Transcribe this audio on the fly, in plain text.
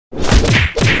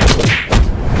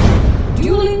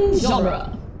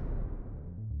genre.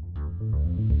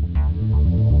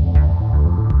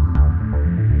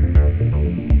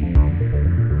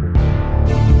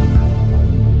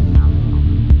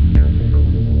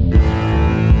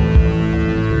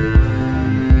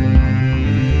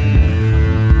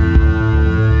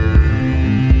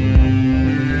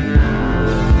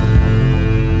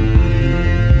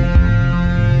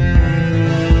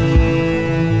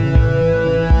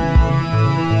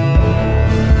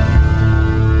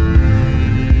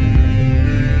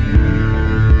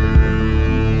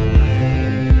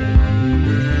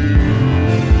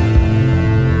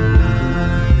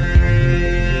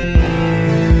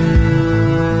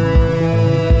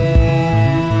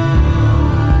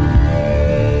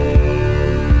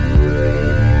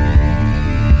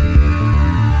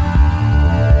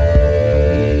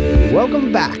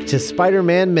 To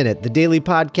Spider-Man Minute, the daily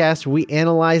podcast where we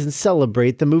analyze and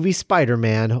celebrate the movie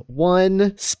Spider-Man,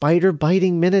 one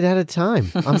spider-biting minute at a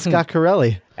time. I'm Scott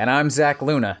Corelli. And I'm Zach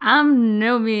Luna. I'm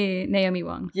Naomi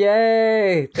Wong.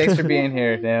 Yay! Thanks for being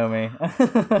here, Naomi.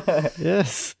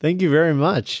 Yes, thank you very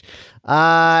much.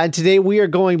 And today we are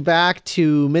going back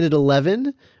to minute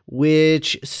 11,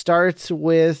 which starts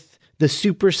with the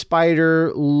super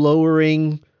spider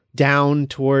lowering down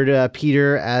toward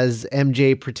Peter as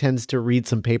MJ pretends to read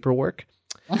some paperwork.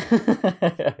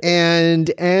 And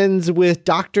ends with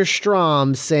Dr.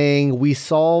 Strom saying, "We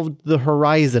solved the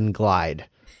Horizon Glide."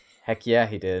 Heck yeah,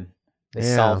 he did. They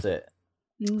solved it.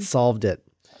 Solved it.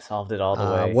 Solved it all the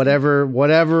way.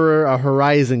 Whatever a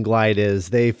Horizon Glide is,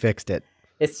 they fixed it.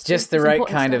 It's just the right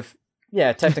kind of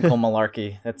technical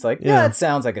malarkey. That's like, it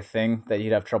sounds like a thing that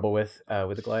you'd have trouble with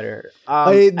the glider.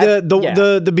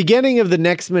 The beginning of the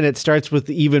next minute starts with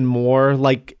even more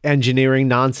like engineering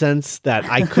nonsense that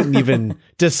I couldn't even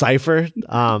decipher.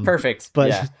 Perfect.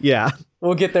 But yeah.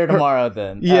 We'll get there tomorrow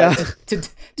then. Yeah.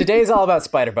 Today's all about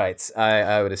spider bites,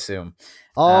 I would assume.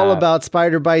 All about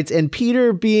spider bites and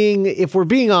Peter being, if we're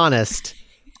being honest,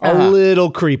 a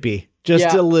little creepy.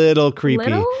 Just a little creepy.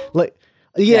 Little? Like,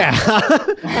 yeah.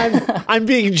 I'm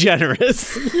being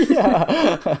generous.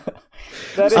 Yeah.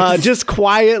 Just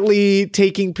quietly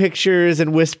taking pictures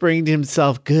and whispering to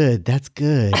himself, "Good, that's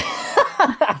good."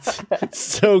 It's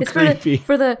so creepy.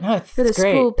 For the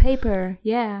school paper.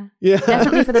 Yeah.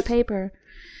 Definitely for the paper.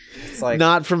 It's like,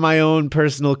 not for my own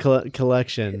personal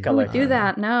collection. Who would do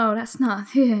that? No, that's not.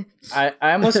 I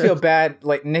almost feel bad.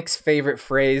 Like Nick's favorite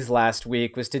phrase last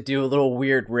week was to do a little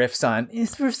weird riffs on,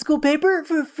 "Is for school paper?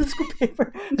 For school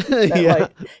paper?"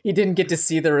 Like, he didn't get to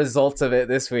see the results of it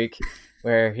this week,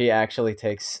 where he actually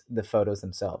takes the photos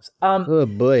themselves. Oh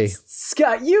boy.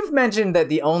 Scott, you've mentioned that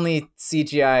the only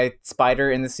CGI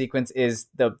spider in the sequence is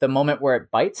the moment where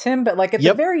it bites him, but like at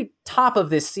the very top of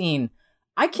this scene,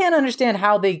 I can't understand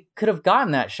how they could have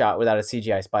gotten that shot without a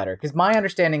CGI spider. Because my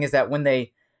understanding is that when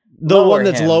they the one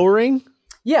that's lowering,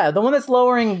 the one that's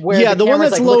lowering, where the one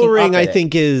that's like lowering, I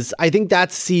think that's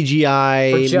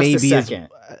CGI, maybe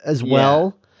as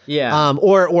well. Yeah.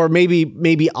 Or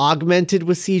maybe augmented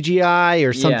with CGI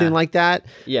or something like that.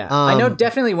 Yeah. I know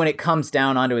definitely when it comes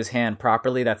down onto his hand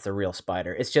properly, that's the real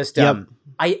spider. It's just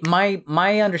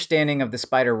my understanding of the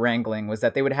spider wrangling was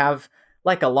that they would have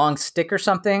like a long stick or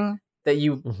something that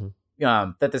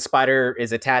that the spider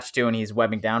is attached to and he's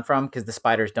webbing down from, because the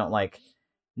spiders don't like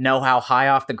know how high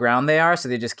off the ground they are, so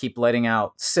they just keep letting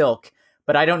out silk.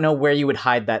 But I don't know where you would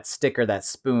hide that stick or that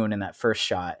spoon in that first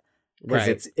shot,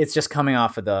 because it's just coming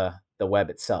off of the web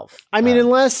itself. I mean,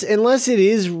 unless it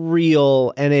is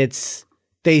real and it's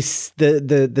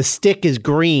the stick is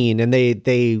green and they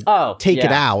take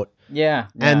it out,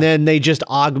 and then they just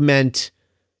augment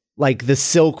like the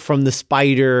silk from the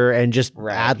spider and just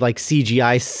add like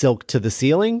CGI silk to the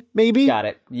ceiling, maybe. Got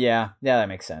it. Yeah, that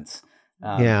makes sense.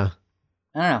 I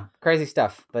don't know, crazy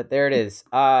stuff, but there it is.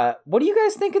 What do you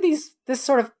guys think of this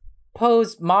sort of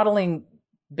pose modeling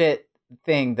bit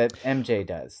thing that MJ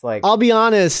does? Like, I'll be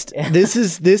honest, this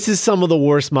is some of the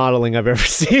worst modeling I've ever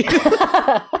seen.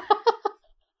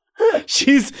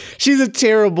 She's a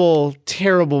terrible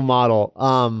model.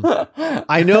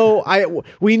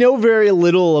 We know very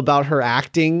little about her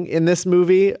acting in this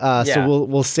movie, so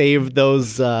we'll save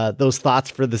those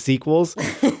thoughts for the sequels.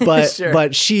 But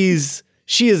but she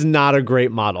is not a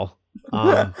great model.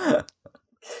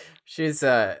 She's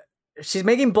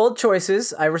making bold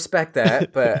choices. I respect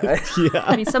that, but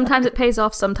I mean, sometimes it pays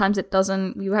off, sometimes it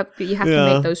doesn't. You have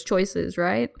to make those choices,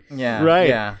 right? Yeah, right.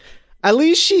 Yeah. At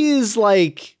least she is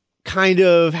like kind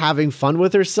of having fun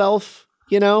with herself,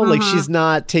 you know, like she's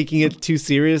not taking it too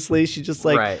seriously. She's just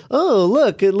like, oh,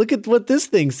 look at what this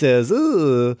thing says.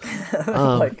 Ooh.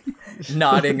 Like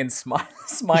nodding and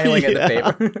smiling at the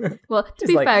paper. Well, to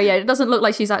be fair, it doesn't look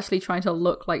like she's actually trying to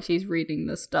look like she's reading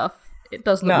the stuff. It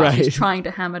does look like she's trying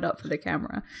to ham it up for the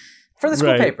camera. For the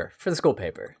school paper. For the school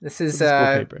paper. This is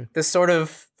the sort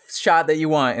of shot that you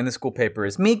want in the school paper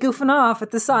is me goofing off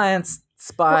at the science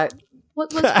spot.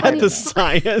 What's funny? At the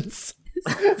science.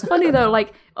 It's funny though,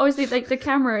 like obviously like the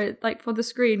camera, like for the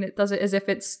screen, it does it as if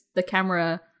it's the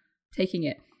camera taking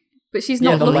it. But she's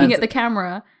not looking at the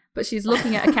camera, but she's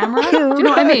looking at a camera. Do you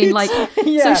know what I mean? Like so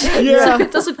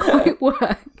it doesn't quite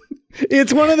work.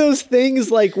 It's one of those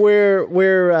things like where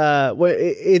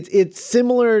it's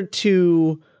similar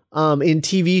to in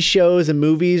TV shows and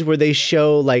movies where they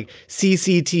show like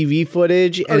CCTV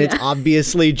footage and it's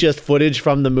obviously just footage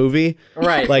from the movie.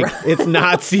 Right. Like it's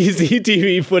not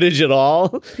CCTV footage at all.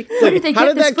 Where did they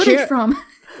get this footage from?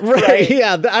 Right.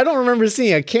 Yeah. I don't remember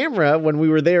seeing a camera when we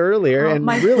were there earlier. And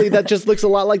really that just looks a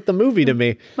lot like the movie to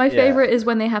me. My favorite is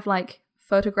when they have like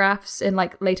photographs in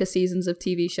like later seasons of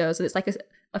TV shows. And it's like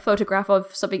a photograph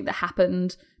of something that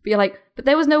happened. But you're like, but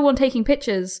there was no one taking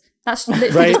pictures. That's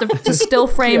literally just a still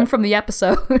frame from the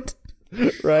episode.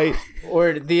 Right.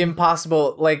 Or the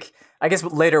impossible, like, I guess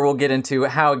later we'll get into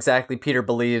how exactly Peter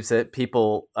believes that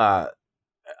people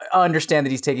understand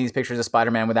that he's taking these pictures of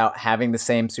Spider-Man without having the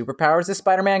same superpowers as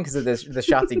Spider-Man because of the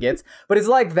shots he gets. But it's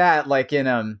like that, like in,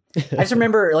 I just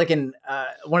remember like in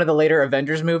one of the later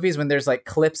Avengers movies when there's like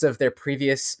clips of their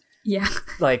previous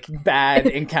like bad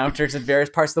encounters in various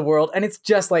parts of the world, and it's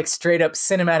just like straight up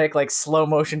cinematic, like slow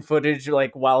motion footage,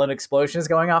 like while an explosion is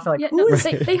going off. And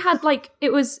like, they had like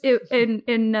it was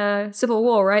in Civil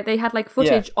War, right? They had like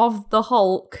footage of the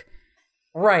Hulk,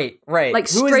 right, like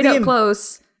straight up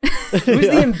close. Who's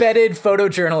the embedded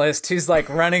photojournalist who's like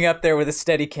running up there with a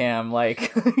Steadicam,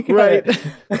 like right?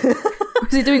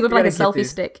 Who's he doing with like a selfie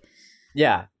stick?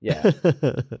 Yeah.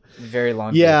 Very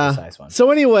long, very precise one.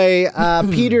 So anyway,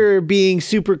 Peter being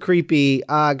super creepy,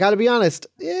 gotta be honest,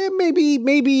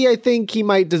 maybe I think he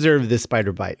might deserve this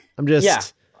spider bite. I'm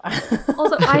just...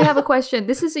 Also, I have a question.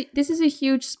 This is a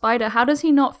huge spider. How does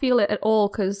he not feel it at all?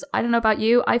 Because I don't know about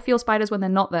you, I feel spiders when they're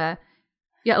not there,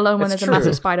 yet alone when there's a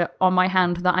massive spider on my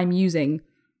hand that I'm using.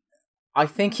 I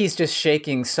think he's just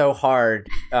shaking so hard,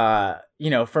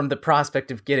 from the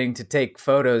prospect of getting to take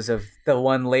photos of the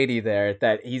one lady there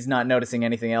that he's not noticing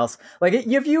anything else. Like,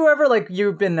 have you ever, like,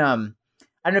 you've been, I don't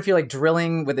know if you're like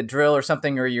drilling with a drill or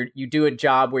something, or you do a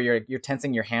job where you're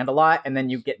tensing your hand a lot and then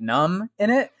you get numb in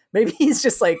it. Maybe he's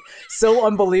just like so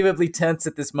unbelievably tense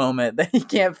at this moment that he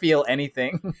can't feel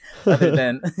anything other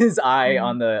than his eye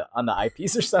on the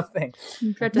eyepiece or something.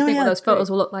 I'm trying to think what those photos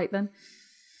will look like then.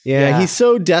 Yeah, he's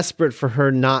so desperate for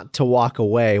her not to walk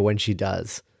away when she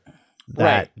does.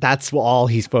 That's all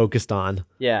he's focused on.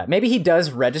 Yeah, maybe he does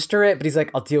register it, but he's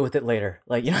like, I'll deal with it later.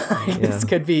 Like, this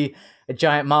could be a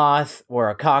giant moth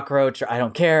or a cockroach, or I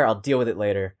don't care, I'll deal with it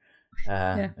later.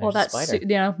 Or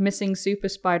that missing super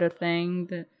spider thing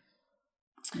that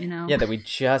that we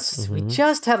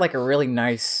just had like a really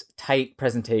nice tight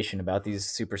presentation about these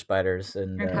super spiders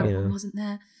and how one wasn't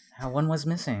there. How one was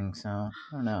missing, so I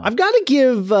don't know. I've got to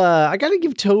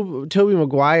give Tobey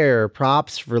Maguire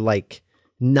props for like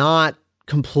not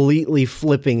completely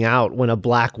flipping out when a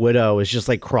Black Widow is just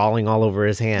like crawling all over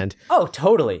his hand. Oh,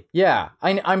 totally. Yeah,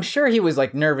 I'm sure he was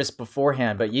like nervous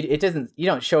beforehand, but you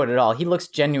don't show it at all. He looks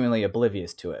genuinely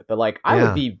oblivious to it. But like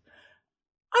I'd be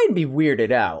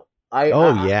weirded out. I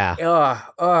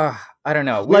don't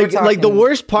know. Like the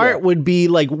worst part would be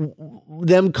like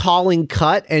them calling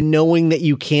cut and knowing that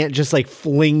you can't just like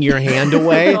fling your hand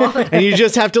away and you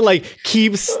just have to like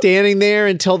keep standing there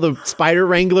until the spider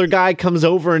wrangler guy comes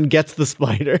over and gets the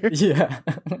spider. Yeah.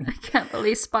 I can't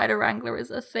believe Spider Wrangler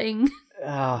is a thing.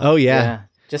 Oh yeah.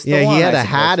 Just he had a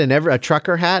hat and a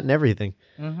trucker hat and everything.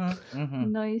 Mm-hmm,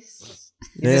 mm-hmm. Nice.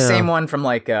 He's the same one from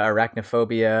like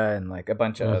Arachnophobia and like a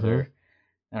bunch of other,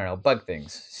 I don't know, bug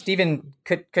things. Steven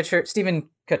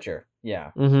Kutcher.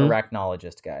 Yeah.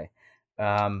 Arachnologist guy.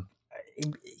 I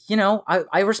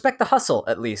respect the hustle,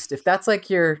 at least. If that's like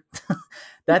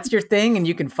that's your thing and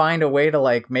you can find a way to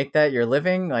like make that your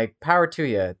living, like power to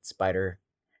you, spider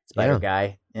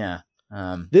guy. Yeah.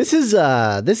 This is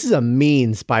a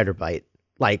mean spider bite.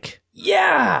 Like,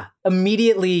 yeah,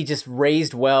 immediately just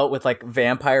raised welt with like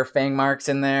vampire fang marks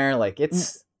in there. Like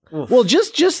it's well,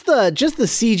 just the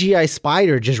CGI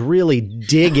spider just really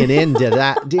digging into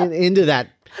that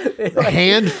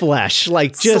hand flesh,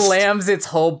 like just slams its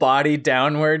whole body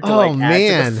downward to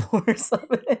add to the force of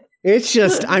it. It's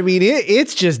just, I mean,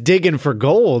 it's just digging for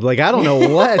gold. Like, I don't know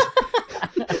what.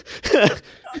 I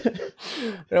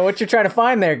don't know what you're trying to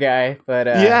find there, guy, but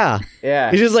yeah.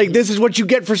 It's just like, this is what you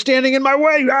get for standing in my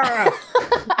way.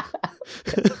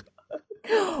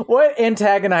 What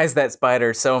antagonized that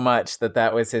spider so much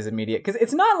that was his immediate? Because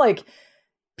it's not like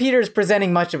Peter's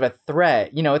presenting much of a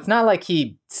threat. You know, it's not like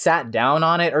he sat down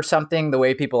on it or something, the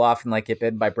way people often like get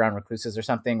bitten by brown recluses or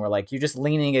something, where like you're just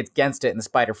leaning against it and the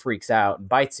spider freaks out and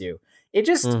bites you. It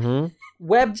just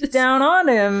webbed down on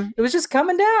him. It was just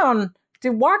coming down to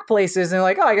walk places and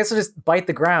like, oh, I guess I'll just bite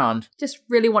the ground. Just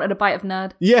really wanted a bite of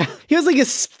Nerd. Yeah, he was like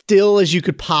as still as you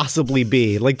could possibly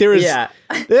be. Like there was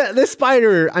this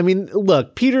spider. I mean,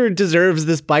 look, Peter deserves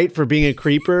this bite for being a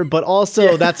creeper, but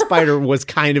also that spider was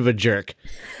kind of a jerk.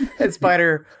 That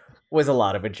spider was a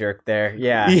lot of a jerk there.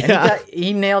 Yeah. And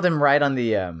he nailed him right on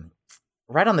the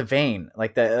vein.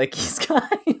 He's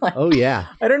got like, oh yeah.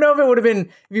 I don't know if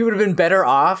he would have been better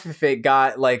off if it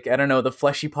got like, I don't know, the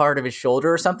fleshy part of his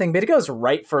shoulder or something, but it goes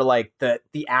right for like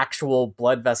the actual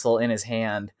blood vessel in his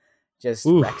hand. Just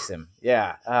wrecks him.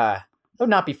 Yeah. That would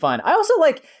not be fun. I also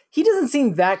like, he doesn't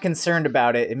seem that concerned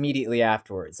about it immediately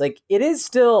afterwards. Like it is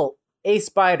still a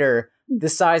spider the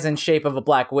size and shape of a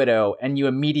black widow, and you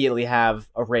immediately have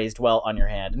a raised welt on your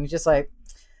hand. And he's just like,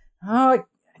 oh, I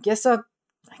guess I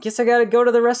gotta go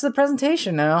to the rest of the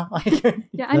presentation now.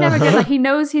 Yeah, I never get that. He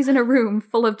knows he's in a room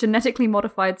full of genetically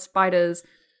modified spiders,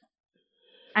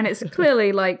 and it's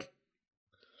clearly like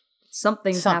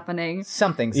something's happening.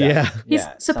 Something's happening.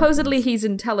 Supposedly he's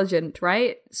intelligent,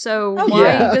 right? So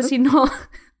why does he not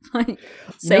like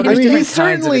say? I mean, he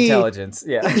certainly intelligence.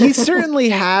 Yeah, he certainly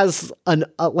has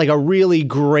a really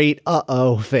great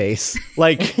face.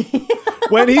 Like.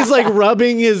 When he's like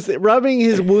rubbing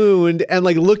his wound and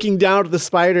like looking down at the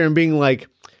spider and being like,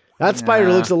 that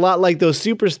spider looks a lot like those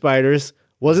super spiders.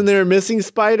 Wasn't there a missing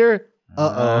spider?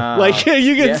 Like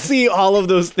you can see all of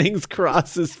those things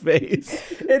cross his face.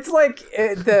 It's like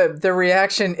the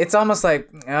reaction. It's almost like,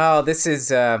 oh, this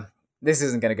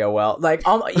isn't gonna go well. Like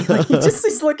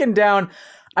he's looking down.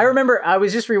 I remember I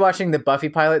was just rewatching the Buffy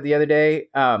pilot the other day,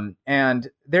 and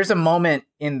there's a moment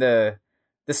in the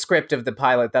script of the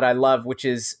pilot that I love, which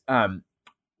is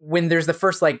when there's the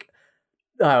first like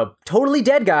totally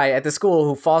dead guy at the school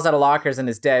who falls out of lockers and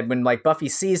is dead. When like Buffy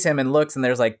sees him and looks and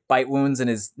there's like bite wounds in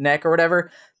his neck or whatever,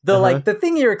 like the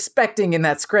thing you're expecting in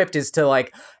that script is to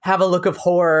like have a look of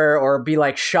horror or be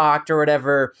like shocked or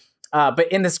whatever.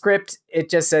 But in the script, it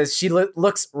just says she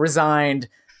looks resigned,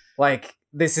 like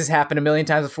this has happened a million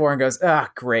times before, and goes,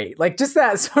 great. Like just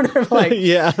that sort of like,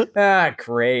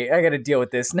 great. I got to deal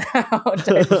with this now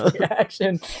type of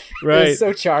reaction. Right. It's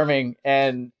so charming.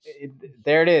 And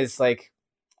there it is. Like,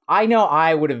 I know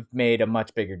I would have made a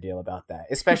much bigger deal about that,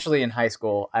 especially in high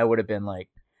school. I would have been like,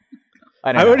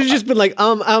 I would have just been like,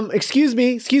 excuse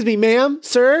me, ma'am,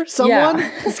 sir, someone,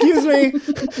 excuse me.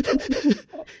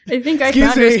 I think I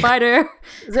found a spider.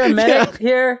 Is there a medic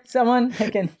here? Someone I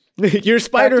can... Your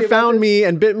spider found me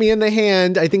and bit me in the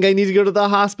hand. I think I need to go to the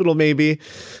hospital, maybe.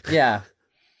 Yeah.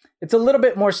 It's a little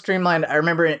bit more streamlined. I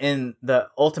remember in the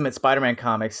Ultimate Spider-Man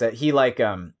comics that he like,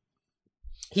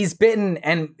 he's bitten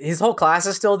and his whole class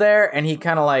is still there, and he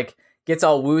kind of like gets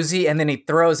all woozy and then he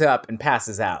throws up and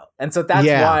passes out. And so that's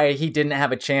why he didn't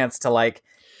have a chance to like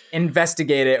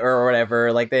investigate it or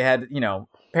whatever. Like they had,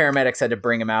 paramedics had to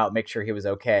bring him out, make sure he was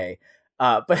okay.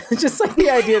 But just like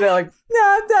the idea that like,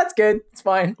 nah, that's good. It's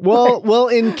fine. Well,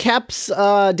 in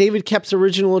David Koepp's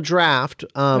original draft,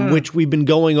 which we've been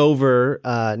going over,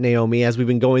 Naomi, as we've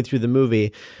been going through the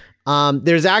movie,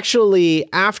 there's actually,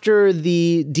 after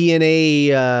the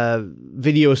DNA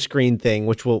video screen thing,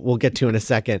 which we'll get to in a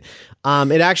second,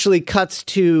 it actually cuts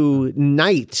to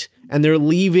night, and they're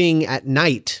leaving at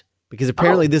night because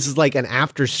apparently this is like an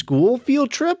after school field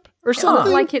trip or something. It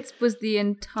looked like it was the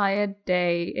entire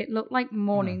day. It looked like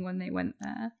morning when they went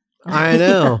there. I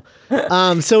know.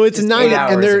 So it's night,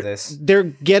 and they're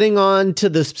getting on to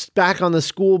back on the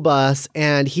school bus,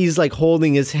 and he's like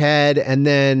holding his head, and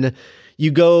then you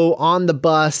go on the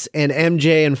bus, and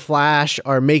MJ and Flash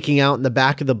are making out in the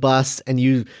back of the bus, and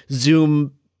you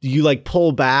like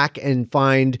pull back and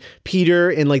find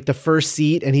Peter in like the first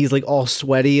seat, and he's like all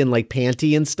sweaty and like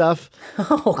panty and stuff.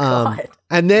 Oh God.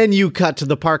 And then you cut to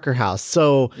the Parker house.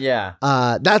 So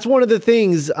that's one of the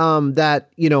things that,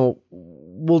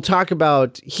 we'll talk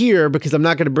about here, because I'm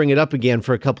not going to bring it up again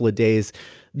for a couple of days.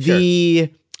 Sure.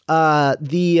 The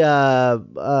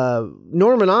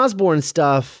Norman Osborn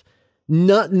stuff.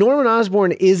 Norman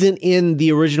Osborn isn't in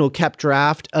the original Koepp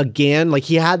draft again. Like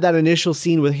he had that initial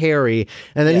scene with Harry,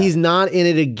 and then he's not in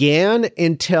it again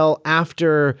until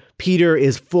after Peter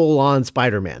is full on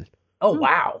Spider-Man. Oh,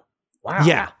 wow. Wow.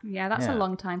 Yeah. Yeah, that's a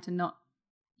long time to not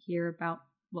hear about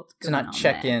what's going on. To not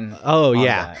check in. Oh,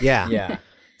 yeah. Yeah. Yeah.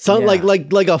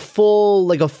 like a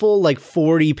full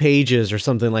 40 pages or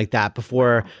something like that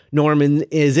before Norman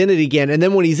is in it again. And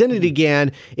then when he's in it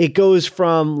again, it goes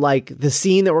from like the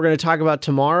scene that we're going to talk about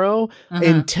tomorrow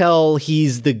until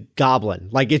he's the goblin.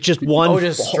 Like it's just one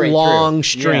long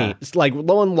string. It's like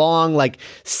long, like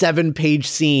 7-page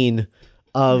scene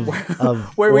of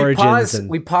where origins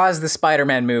we pause the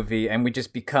Spider-Man movie and we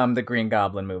just become the Green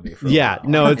Goblin movie.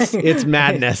 It's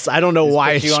madness. I don't know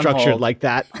why it's structured like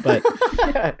that, but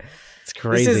it's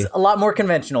crazy. This is a lot more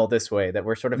conventional this way, that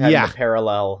we're sort of having a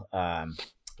parallel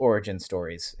origin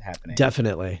stories happening.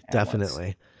 Definitely.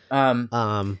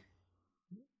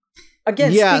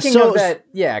 Again, speaking of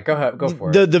that, go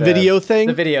for it. The video thing?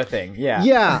 The video thing, yeah.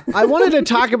 Yeah, I wanted to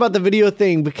talk about the video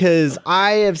thing because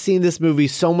I have seen this movie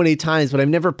so many times, but I've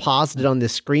never paused it on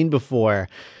this screen before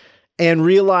and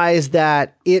realized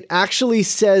that it actually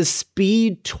says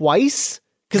speed twice.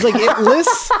 Because like it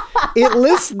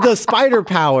lists the spider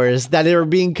powers that are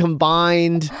being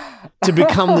combined to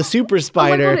become the super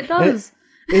spider. Oh my God, it does.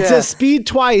 It says speed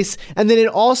twice, and then it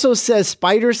also says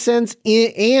spider sense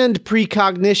and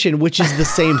precognition, which is the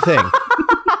same thing.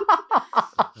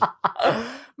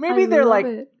 Maybe they're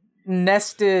like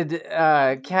nested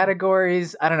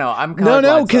categories. I don't know. I'm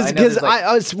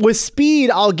because with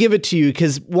speed, I'll give it to you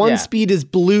because one speed is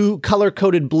blue, color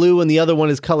coded blue, and the other one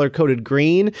is color coded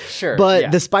green. Sure, but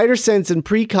the spider sense and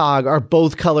precog are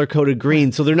both color coded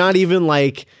green, so they're not even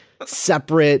like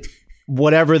separate.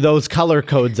 Whatever those color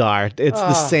codes are, it's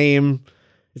the same.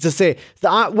 It's the same.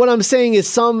 What I'm saying is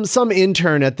some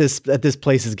intern at this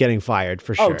place is getting fired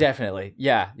for sure. Oh, definitely.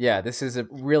 Yeah. This is a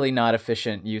really not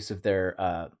efficient use of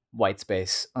their white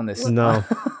space on this. No.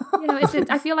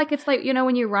 I feel like it's like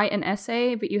when you write an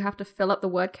essay, but you have to fill up the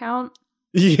word count.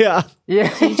 Yeah.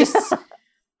 So you just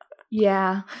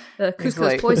the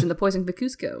Cusco's poison, the poison for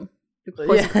Cusco, the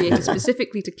poison created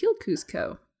specifically to kill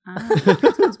Cusco.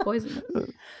 Cusco's poison.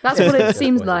 That's what it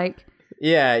seems like.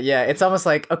 Yeah. It's almost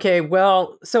like, okay,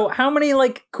 well, so how many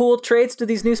like cool traits do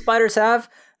these new spiders have?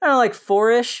 I don't know, like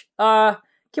 4-ish.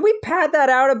 Can we pad that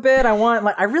out a bit?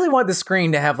 I really want the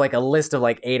screen to have like a list of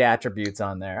like 8 attributes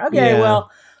on there. Okay,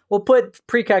 well, we'll put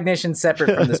precognition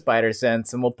separate from the spider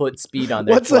sense, and we'll put speed on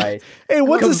there twice.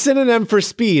 What's a synonym for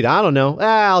speed? I don't know.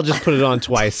 I'll just put it on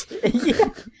twice.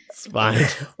 It's fine.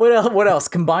 What else?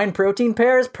 Combined protein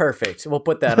pairs? Perfect. We'll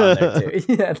put that on there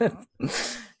too.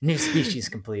 New species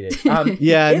completed.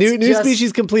 New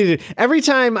species completed. Every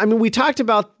time, I mean, we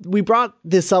brought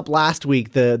this up last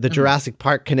week, the Jurassic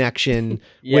Park connection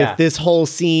with this whole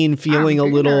scene feeling a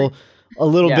little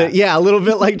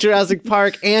bit like Jurassic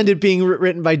Park, and it being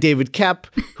written by David Koepp,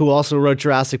 who also wrote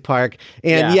Jurassic Park.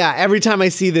 And every time I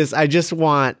see this, I just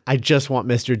want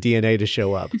Mr. DNA to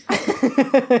show up.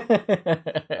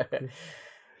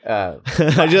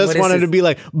 I just wanted to be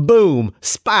like, boom,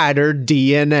 spider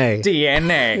DNA.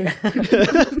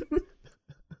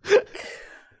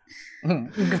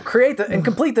 Create and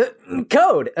complete the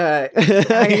code.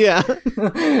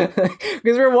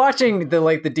 Because we're watching the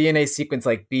DNA sequence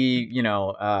be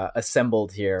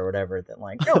assembled here or whatever.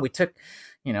 That we took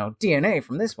DNA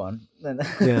from this one.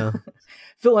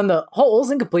 Fill in the holes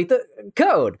and complete the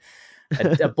code.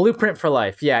 A blueprint for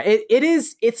life. Yeah,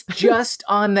 it's just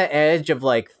on the edge of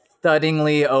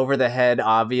thuddingly over the head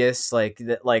obvious,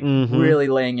 really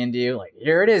laying into you.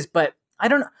 Here it is, but I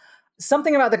don't know.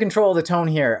 Something about the control of the tone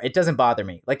here, it doesn't bother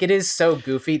me. It is so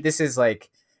goofy. This is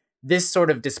this sort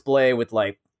of display with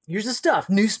here's the stuff,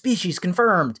 new species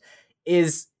confirmed,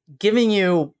 is giving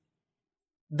you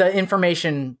the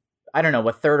information, I don't know,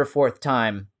 a third or fourth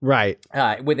time, right?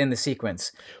 Within the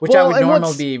sequence, which I would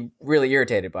normally be really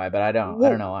irritated by, but I don't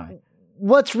know why.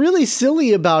 What's really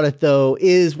silly about it, though,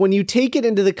 is when you take it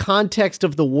into the context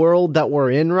of the world that we're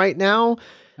in right now.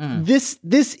 This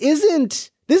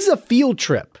is a field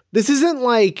trip. This isn't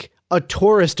like a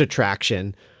tourist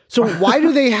attraction. So why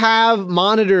do they have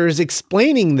monitors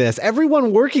explaining this?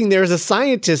 Everyone working there is a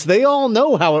scientist. They all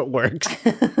know how it works.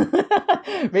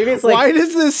 Maybe it's why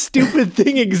does this stupid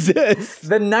thing exist?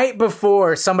 The night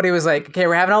before, somebody was like, okay,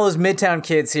 we're having all those Midtown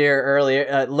kids here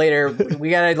later. We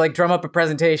got to drum up a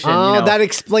presentation. Oh, that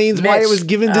explains why it was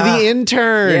given to the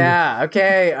intern. Yeah.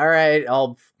 Okay. All right.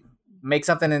 I'll make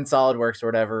something in SolidWorks or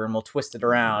whatever, and we'll twist it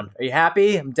around. Are you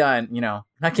happy? I'm done.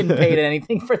 Not getting paid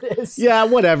anything for this. Yeah,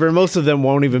 whatever. Most of them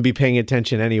won't even be paying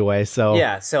attention anyway.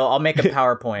 So so I'll make a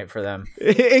PowerPoint for them.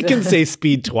 It can say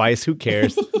speed twice. Who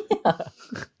cares?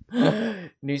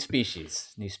 New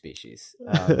species.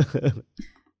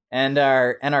 And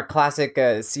our classic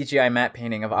CGI matte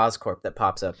painting of Oscorp that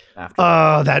pops up after.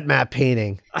 Oh, that matte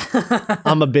painting.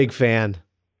 I'm a big fan.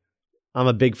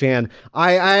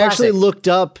 I actually looked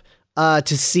up to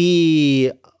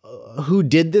see who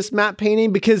did this matte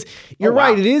painting, because you're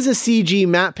right, it is a CG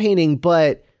matte painting,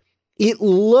 but it's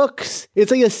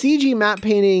like a CG matte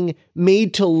painting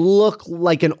made to look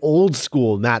like an old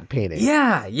school matte painting.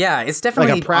 Yeah, it's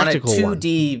definitely like a practical on a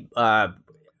 2D.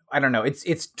 I don't know.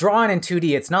 It's drawn in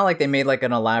 2D. It's not like they made like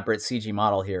an elaborate CG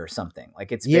model here or something.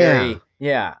 Like it's very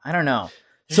I don't know.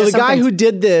 So the guy who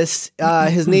did this,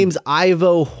 his name's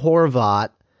Ivo Horvat.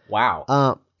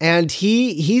 Wow. And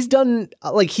he's done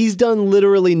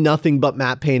literally nothing but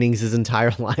matte paintings his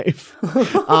entire life.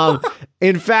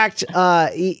 In fact,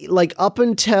 up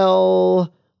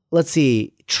until, let's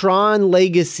see, Tron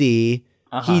Legacy,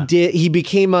 he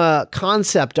became a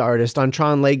concept artist on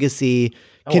Tron Legacy,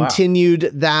 continued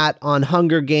that on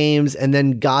Hunger Games, and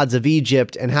then Gods of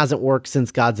Egypt, and hasn't worked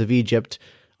since Gods of Egypt,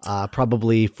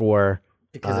 probably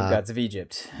because of Gods of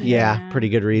Egypt. Yeah, pretty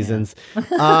good reasons.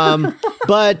 Yeah.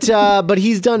 But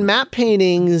he's done matte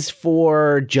paintings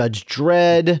for Judge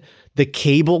Dredd, The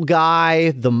Cable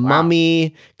Guy, The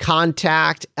Mummy,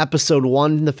 Contact, Episode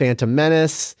 1, The Phantom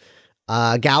Menace,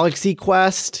 Galaxy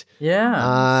Quest,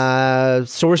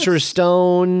 Sorcerer's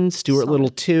Stone, Stuart Little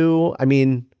 2. I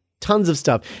mean, tons of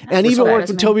stuff. And even worked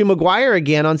with Tobey Maguire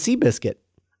again on Seabiscuit.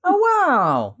 Oh,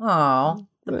 wow.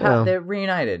 Oh, they're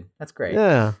reunited. That's great.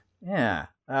 Yeah. Yeah.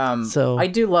 So I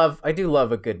do love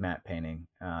a good matte painting.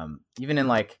 Even in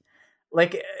like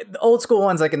the old school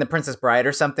ones, like in The Princess Bride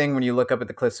or something, when you look up at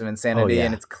the Cliffs of Insanity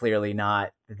and it's clearly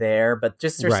not there, but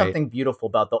just there's something beautiful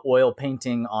about the oil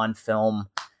painting on film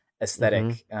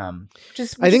aesthetic. I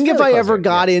think if I ever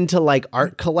got into like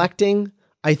art collecting,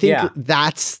 I think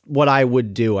that's what I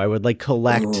would do. I would like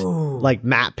collect like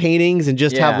matte paintings and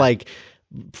just have like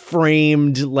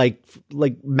framed like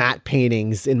matte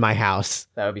paintings in my house.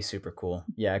 That would be super cool.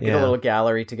 Yeah, get a little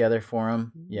gallery together for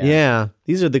them. Yeah,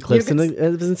 these are the Cliffs of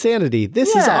Insanity.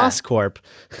 This is Oscorp.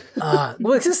 Well,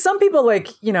 because some people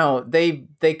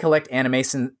they collect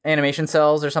animation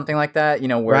cells or something like that.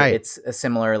 Where it's a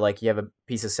similar, like you have a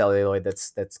piece of celluloid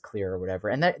that's clear or whatever,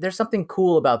 and there's something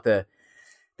cool about the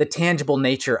tangible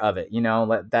nature of it.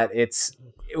 That it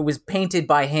was painted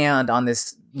by hand on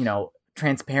this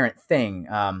transparent thing.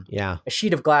 A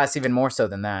sheet of glass, even more so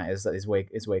than that, is way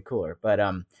cooler. But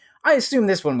I assume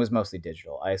this one was mostly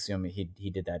digital. I assume he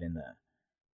did that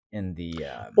in the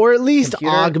or at least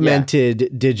computer. Augmented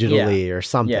digitally or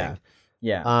something.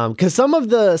 Because some of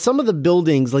the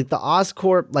buildings, like the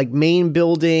Oscorp like main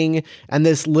building and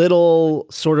this little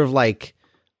sort of like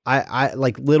I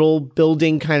like little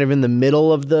building kind of in the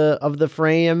middle of the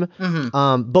frame.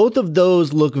 Both of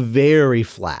those look very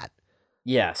flat.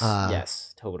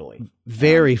 Yes, totally.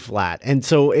 Very flat. And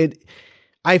so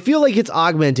I feel like it's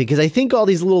augmented because I think all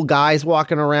these little guys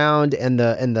walking around and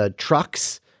the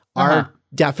trucks are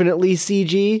definitely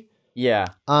CG. Yeah.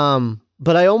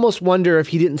 But I almost wonder if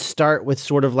he didn't start with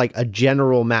sort of like a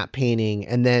general matte painting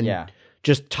and then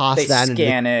just toss that into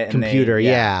the computer.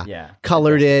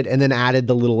 Colored it and then added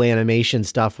the little animation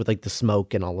stuff with like the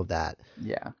smoke and all of that.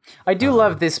 Yeah. I do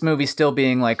love this movie still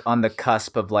being like on the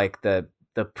cusp of like the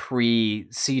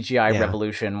pre-CGI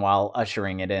revolution while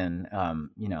ushering it in.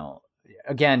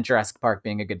 Again, Jurassic Park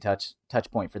being a good touch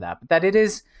point for that. But that it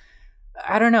is,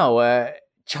 I don't know,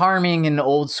 charming and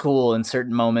old school in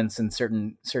certain moments and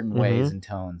certain ways and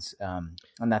tones.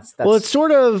 And that's well, it's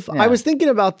sort of. I was thinking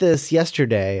about this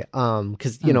yesterday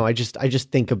because I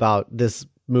just think about this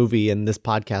movie and this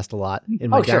podcast a lot in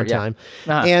my downtime,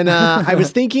 and I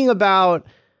was thinking about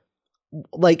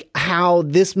like how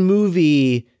this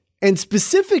movie. And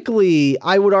specifically,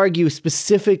 I would argue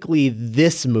specifically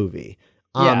this movie,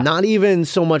 not even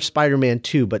so much Spider-Man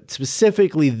 2, but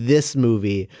specifically this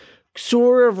movie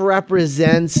sort of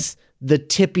represents the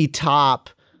tippy top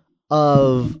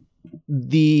of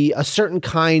a certain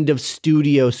kind of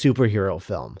studio superhero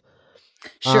film.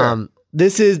 Sure.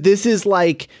 This is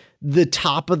like the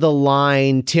top of the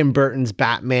line Tim Burton's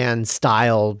Batman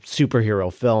style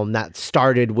superhero film that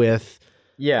started with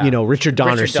Richard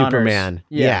Donner's Superman.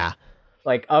 Yeah.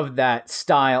 Like of that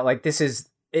style, like this is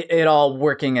it all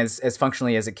working as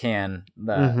functionally as it can,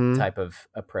 the type of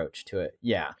approach to it.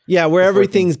 Yeah. Yeah, where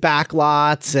everything's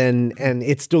backlots and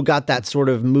it's still got that sort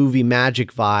of movie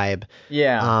magic vibe.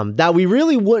 Yeah. That we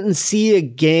really wouldn't see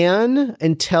again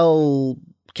until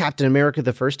Captain America: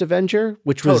 The First Avenger,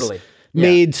 which was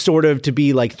made sort of to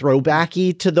be like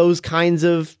throwbacky to those kinds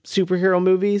of superhero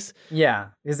movies. Yeah,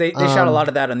 because they shot a lot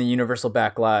of that on the Universal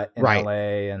backlot in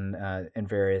LA and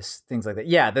various things like that.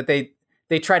 Yeah, that they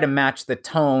try to match the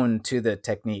tone to the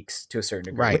techniques to a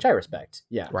certain degree, which I respect.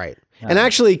 Yeah, right. And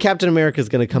actually, Captain America is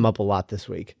going to come up a lot this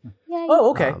week.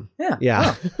 Oh, okay.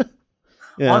 Yeah.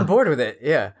 On board with it.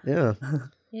 Yeah. Yeah.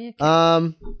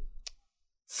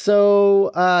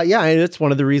 So, yeah, it's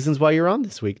one of the reasons why you're on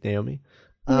this week, Naomi.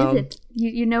 Who is it?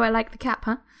 You know I like the cap,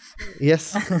 huh?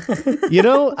 Yes. You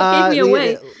know, gave me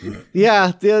away.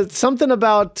 Yeah, something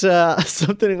about your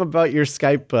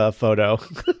Skype photo.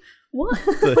 What?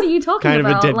 What are you talking kind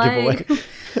about? Kind of a dead giveaway.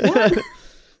 What?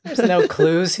 There's no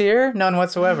clues here, none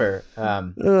whatsoever.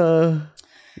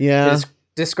 Yeah.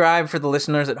 Describe for the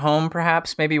listeners at home,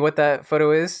 perhaps, maybe what that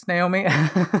photo is, Naomi.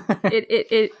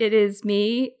 It is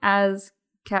me as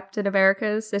Captain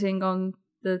America sitting on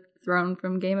the throne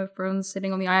from Game of Thrones,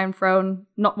 sitting on the Iron Throne,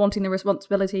 not wanting the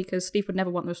responsibility, because Steve would never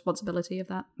want the responsibility of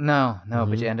that. No,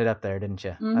 but you ended up there, didn't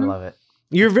you? I love it.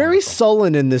 You're very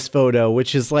sullen in this photo,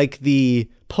 which is like the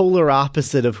polar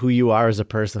opposite of who you are as a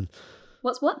person.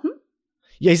 What's what?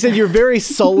 Yeah, he said you're very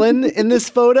sullen in this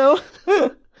photo,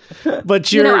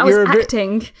 but you're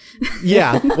acting.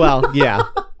 Yeah, well, yeah.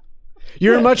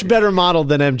 You're a much better model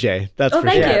than MJ. That's for sure.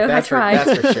 Thank you. That's I tried.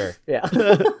 That's for sure. Yeah.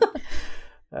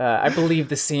 I believe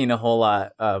the scene a whole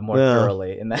lot more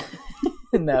thoroughly in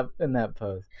that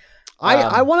pose.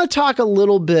 I want to talk a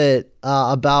little bit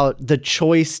about the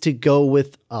choice to go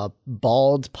with a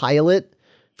bald pilot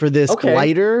for this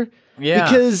glider. Yeah.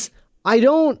 Because I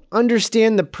don't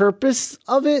understand the purpose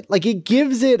of it. Like, it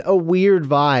gives it a weird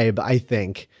vibe, I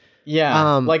think.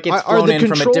 Yeah, like it's flown in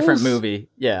from a different movie.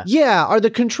 Yeah. Yeah, are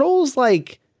the controls,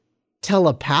 like,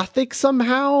 telepathic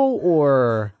somehow,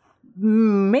 or...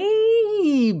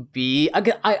 Maybe,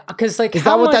 because like, is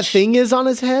that what that thing is on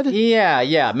his head?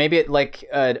 Yeah. Maybe it like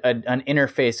an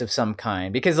interface of some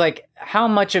kind. Because like, how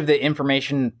much of the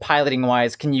information piloting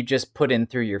wise can you just put in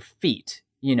through your feet?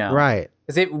 You know, right?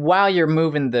 Because while you're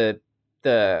moving the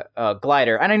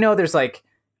glider, and I know there's like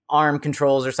arm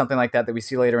controls or something like that we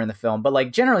see later in the film, but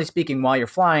like generally speaking, while you're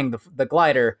flying the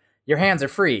glider, your hands are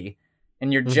free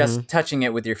and you're just touching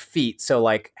it with your feet. So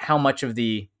like, how much of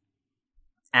the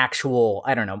actual,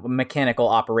 I don't know, mechanical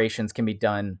operations can be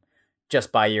done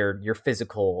just by your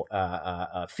physical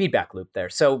feedback loop there.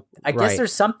 So I guess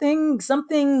there's something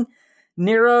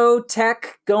neurotech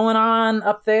going on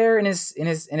up there in his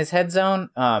head zone.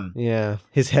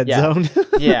 His head zone.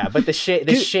 Yeah, but the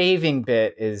shaving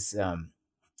bit is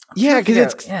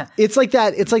because it's like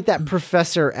that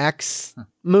Professor X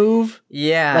move.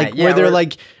 Yeah, like where they're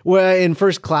like in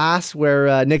First Class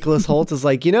where Nicholas Hoult is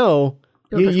like,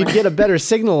 you'd get a better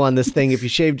signal on this thing if you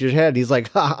shaved your head. He's like,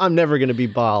 I'm never going to be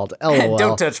bald. LOL.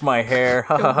 Don't touch my hair.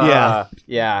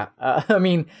 Yeah. I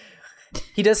mean,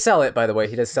 he does sell it, by the way.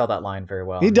 He does sell that line very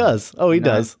well. He does. Oh, he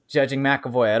does. Judging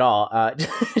McAvoy at all.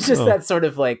 Just that sort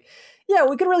of like, yeah,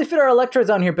 we could really fit our electrodes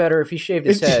on here better if he shaved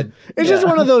his head. It's just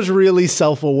one of those really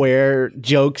self-aware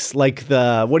jokes, like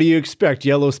what do you expect,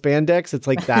 yellow spandex? It's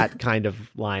like that kind of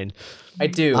line. I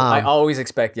do. I always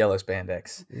expect yellow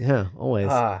spandex. Yeah, always.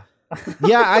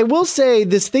 Yeah, I will say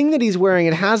this thing that he's wearing,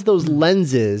 it has those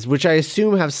lenses, which I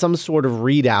assume have some sort of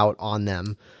readout on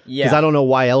them. Yeah. Because I don't know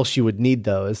why else you would need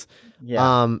those.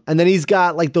 Yeah. And then he's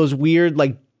got like those weird,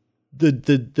 like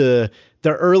the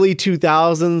early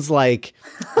 2000s, like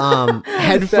headphones. The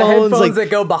headphones like, that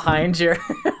go behind your...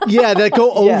 yeah, that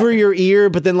go over your ear,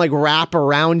 but then like wrap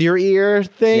around your ear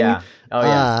thing. Yeah. Oh,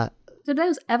 yeah. Do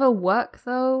those ever work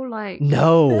though? Like,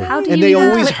 no. How do and you they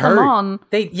always put hurt. them on?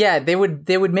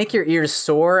 They would make your ears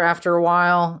sore after a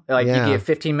while. Like you get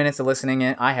 15 minutes of listening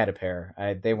in. I had a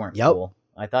pair. They weren't cool.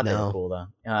 I thought they were cool though.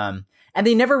 And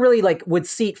they never really like would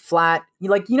seat flat.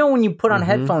 Like, when you put on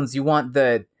headphones, you want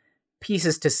the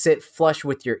pieces to sit flush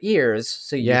with your ears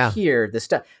so you hear the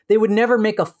stuff. They would never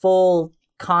make a full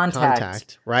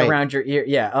contact around your ear.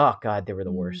 Yeah. Oh God, they were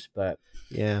the worst. But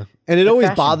yeah. And it always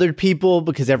bothered people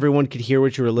because everyone could hear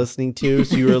what you were listening to.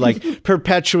 So you were like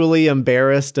perpetually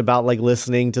embarrassed about like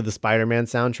listening to the Spider-Man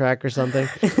soundtrack or something.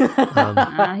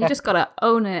 You just got to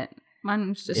own it.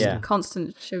 Mine's just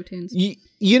constant show tunes.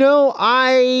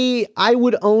 I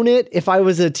would own it if I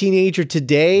was a teenager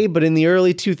today, but in the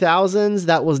early 2000s,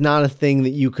 that was not a thing that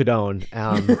you could own.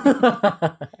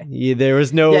 There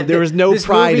was no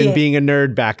pride in being a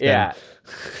nerd back then. Yeah.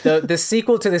 The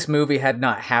sequel to this movie had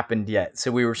not happened yet,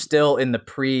 so we were still in the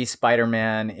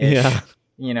pre-Spider-Man-ish,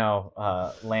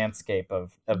 landscape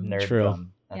of nerddom.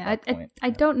 I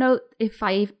don't know if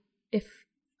I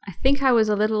think I was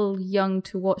a little young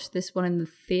to watch this one in the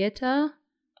theater.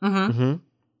 Mm-hmm.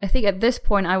 I think at this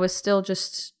point I was still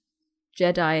just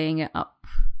Jediing it up.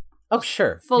 Oh,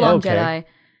 sure. Full on Jedi.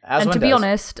 And to be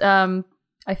honest, I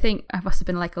think I must have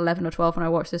been like 11 or 12 when I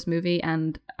watched this movie,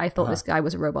 and I thought this guy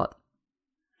was a robot.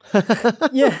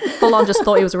 Full on just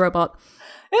thought he was a robot.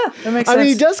 Yeah, that makes sense. I mean,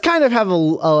 he does kind of have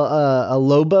a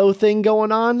Lobo thing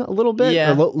going on a little bit.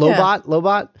 Yeah. Or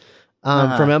Lobot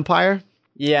from Empire.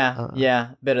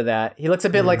 Yeah, a bit of that. He looks a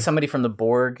bit like somebody from the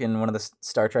Borg in one of the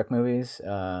Star Trek movies, he's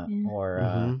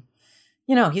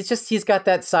got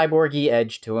that cyborgy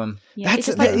edge to him. Yeah, it's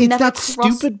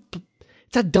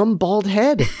that dumb bald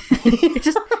head.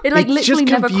 it literally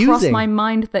never crossed my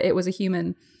mind that it was a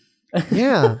human.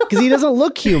 Yeah, because he doesn't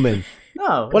look human.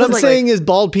 No. What I'm saying is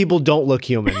bald people don't look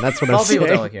human. That's what I'm saying. Bald people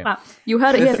don't look human. You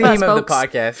heard it here first, folks. The theme of the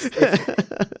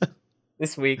podcast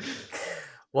this week.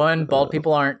 One, bald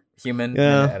people aren't human.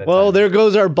 Yeah. Well, there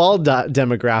goes our bald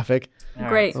demographic.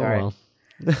 Great. Sorry. Oh, well.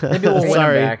 Maybe we'll win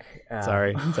them back.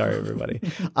 Sorry, everybody.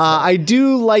 I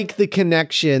do like the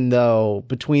connection, though,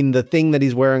 between the thing that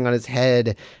he's wearing on his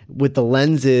head with the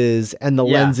lenses and the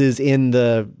lenses in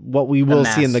what we will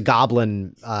see in the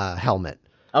Goblin helmet.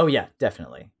 Oh yeah,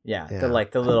 definitely. Yeah. The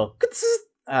little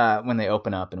when they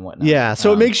open up and whatnot. Yeah,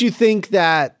 so it makes you think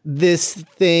that this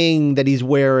thing that he's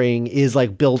wearing is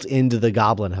like built into the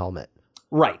Goblin helmet.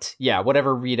 Right. Yeah.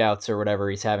 Whatever readouts or whatever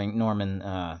he's having, Norman.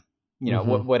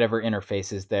 Whatever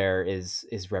interfaces there is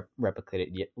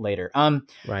replicated later.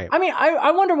 Right. I mean, I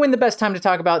wonder when the best time to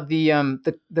talk about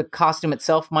the costume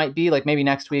itself might be. Like maybe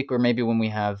next week, or maybe when we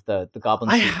have the Goblin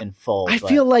suit in full. I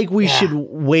feel like we should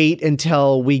wait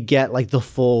until we get like the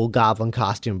full Goblin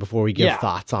costume before we give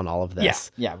thoughts on all of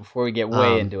this. Yeah. Before we get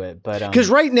way into it, but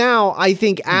because right now, I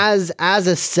think as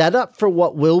a setup for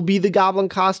what will be the Goblin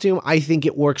costume, I think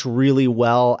it works really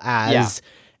well as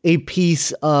a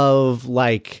piece of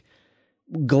like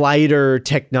glider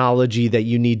technology that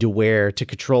you need to wear to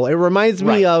control. It reminds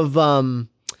me of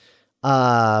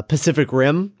Pacific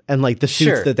Rim and like the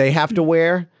suits that they have to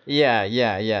wear. Yeah.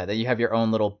 That you have your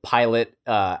own little pilot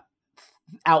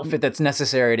outfit that's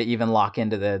necessary to even lock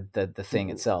into the thing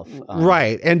itself.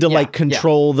 Right. And to like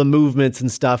control the movements and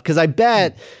stuff. Because I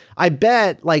bet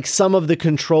like some of the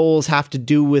controls have to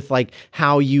do with like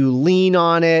how you lean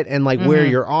on it and like where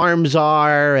your arms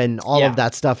are and all of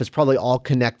that stuff is probably all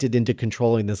connected into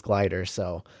controlling this glider.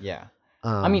 So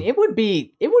I mean, it would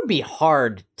be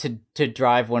hard to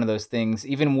drive one of those things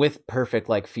even with perfect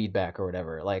like feedback or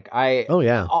whatever. Like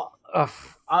all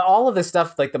of this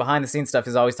stuff, like the behind the scenes stuff,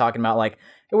 is always talking about like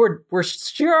we're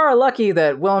sure lucky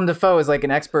that Willem Dafoe is like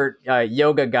an expert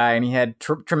yoga guy and he had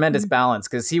tremendous balance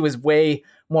because he was way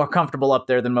more comfortable up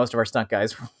there than most of our stunt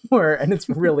guys were, and it's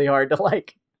really hard to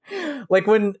like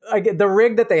when the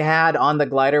rig that they had on the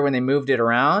glider when they moved it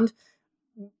around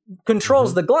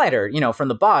controls the glider, from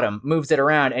the bottom, moves it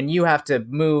around, and you have to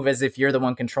move as if you're the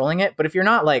one controlling it. But if you're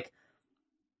not like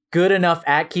good enough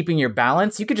at keeping your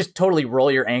balance, you could just totally roll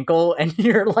your ankle and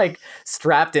you're like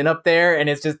strapped in up there, and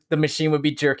it's just the machine would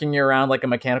be jerking you around like a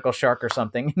mechanical shark or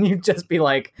something, and you'd just be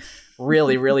like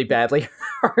really, really badly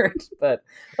hurt. But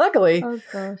luckily,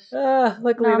 they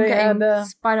had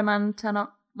Spider-Man 10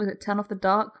 off the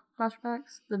Dark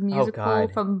flashbacks, the musical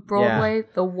from Broadway,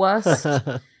 the worst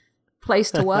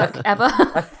place to work ever.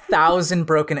 1,000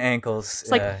 broken ankles.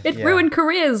 It's like it ruined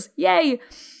careers. Yay.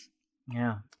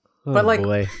 Yeah. Oh, but like,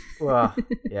 boy. Well,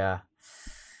 yeah.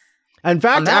 In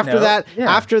fact, after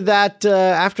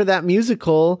that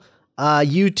musical,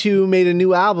 U2 made a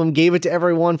new album, gave it to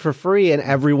everyone for free, and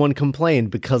everyone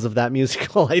complained because of that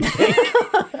musical. I think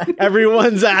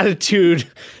everyone's attitude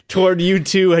toward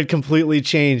U2 had completely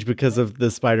changed because of the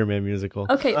Spider-Man musical.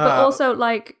 Okay, but also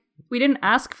like we didn't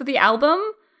ask for the album.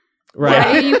 Right.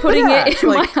 Why are you putting it in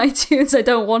my iTunes? I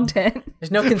don't want it. There's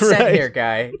no consent here,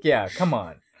 guy. Yeah, come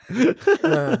on.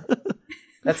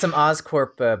 That's some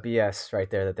Oscorp BS right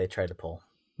there that they tried to pull.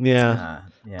 Yeah.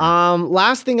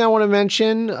 Last thing I want to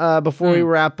mention before we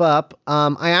wrap up,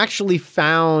 I actually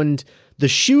found the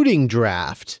shooting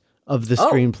draft of the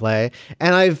screenplay,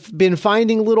 and I've been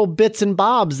finding little bits and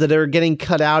bobs that are getting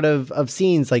cut out of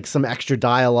scenes, like some extra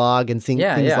dialogue and things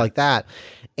like that.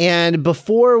 And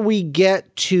before we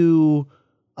get to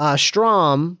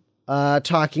Strom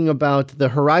talking about the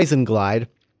Horizon Glide,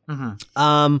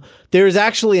 there's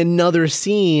actually another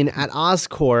scene at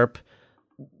Oscorp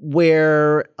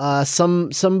where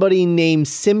somebody named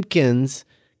Simpkins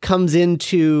comes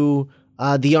into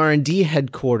the R&D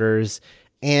headquarters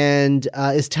and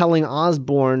is telling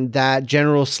Osborn that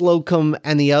General Slocum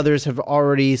and the others have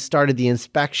already started the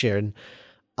inspection.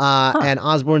 And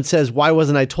Osborn says, "Why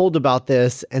wasn't I told about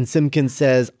this?" And Simpkins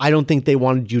says, "I don't think they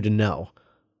wanted you to know."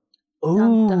 Ooh.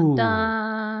 Dun, dun,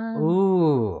 dun.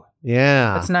 Ooh.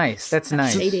 Yeah. That's nice.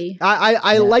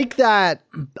 I like that.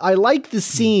 I like the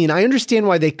scene. I understand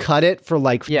why they cut it for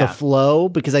like the flow,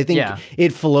 because I think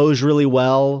it flows really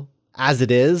well as it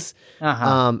is.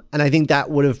 And I think that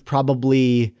would have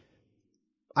probably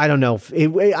I don't know.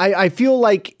 I feel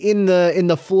like in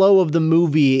the flow of the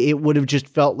movie, it would have just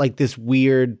felt like this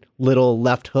weird little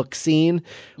left hook scene.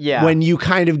 Yeah. When you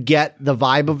kind of get the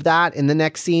vibe of that in the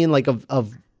next scene, like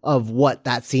of what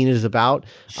that scene is about,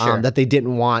 that they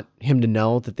didn't want him to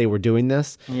know that they were doing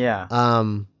this. Yeah.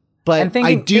 But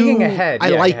thinking ahead,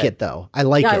 I like it though. I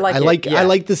like it. I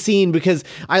like the scene because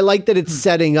I like that it's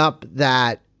setting up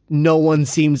that no one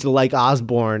seems to like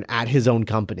Osborn at his own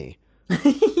company.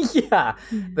 Yeah.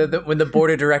 When the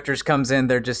board of directors comes in,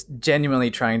 they're just genuinely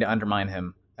trying to undermine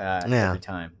him every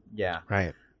time. Yeah.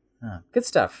 Right. Good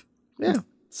stuff. Yeah.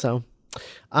 So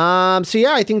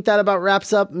I think that about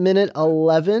wraps up minute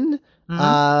 11.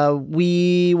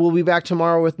 We will be back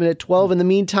tomorrow with minute 12. In the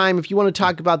meantime, if you want to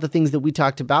talk about the things that we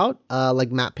talked about,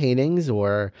 like matte paintings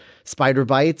or spider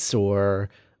bites or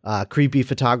creepy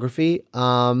photography,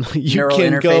 you neural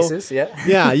can interfaces,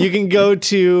 go, you can go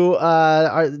to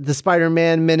the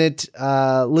Spider-Man Minute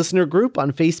listener group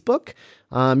on Facebook.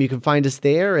 You can find us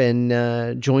there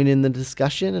and join in the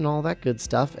discussion and all that good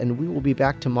stuff. And we will be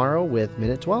back tomorrow with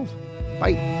minute 12.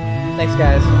 Bye. Thanks,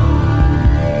 guys.